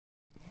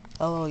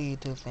Hello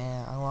YouTube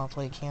fan, I want to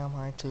play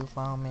kh2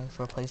 file mix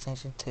for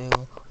PlayStation 2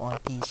 on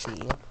PC.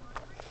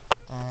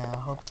 And I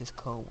hope this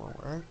code will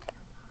work.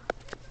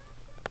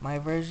 My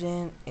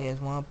version is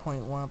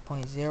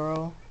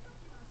 1.1.0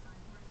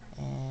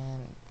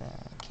 and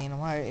Kingdom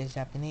Hearts is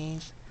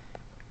Japanese.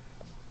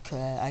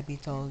 I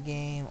beat the whole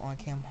game on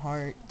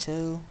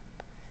kh2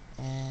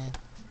 and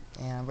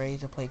I'm ready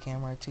to play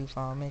kh2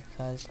 file mix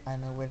because I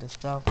know where the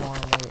stuff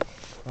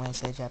when it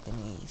says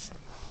Japanese.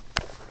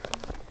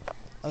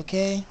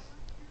 Okay.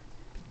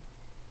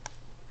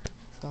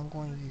 So I'm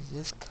going to use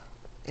this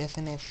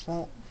infinite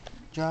font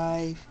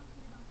drive.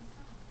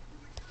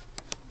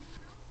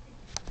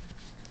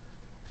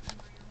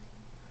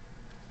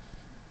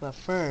 But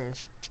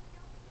first,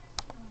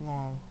 I'm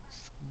going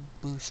to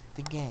boost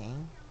the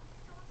game.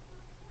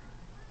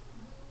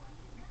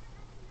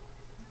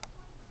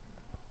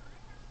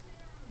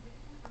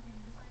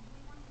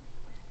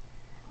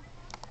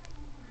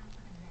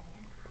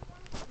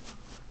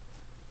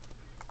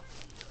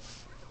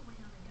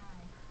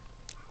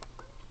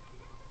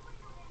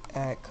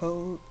 Add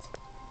code.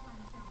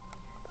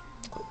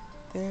 Click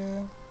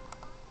there.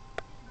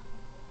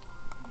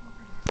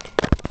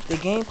 The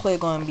gameplay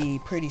gonna be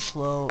pretty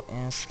slow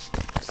and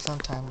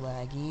sometimes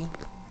laggy,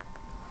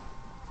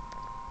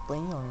 but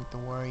you don't need to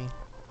worry.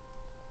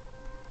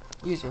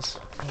 You just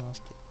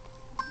enhanced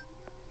it.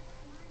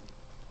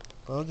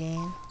 Go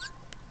game.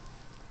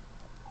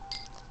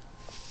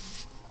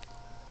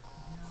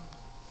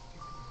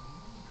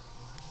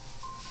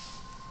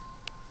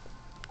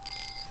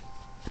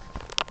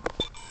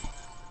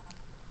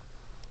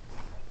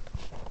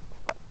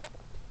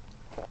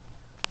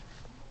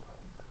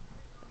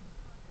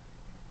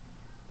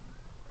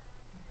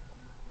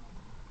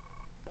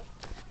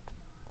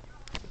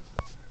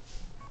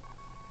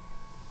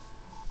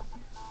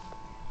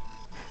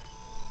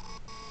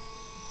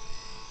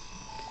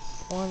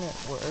 When it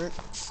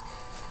works.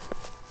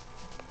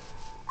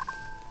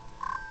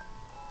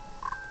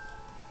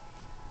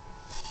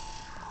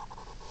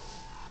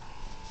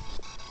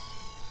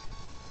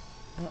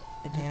 Nope,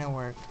 it didn't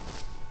work.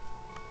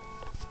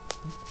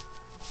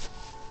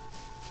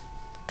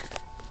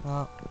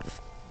 No,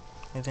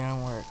 it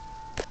didn't work.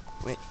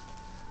 Wait.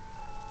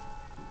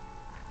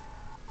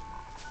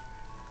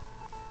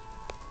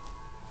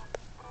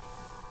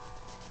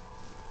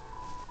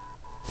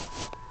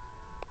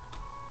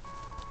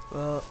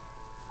 Well,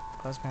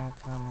 I was gonna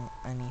comment,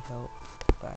 I need help.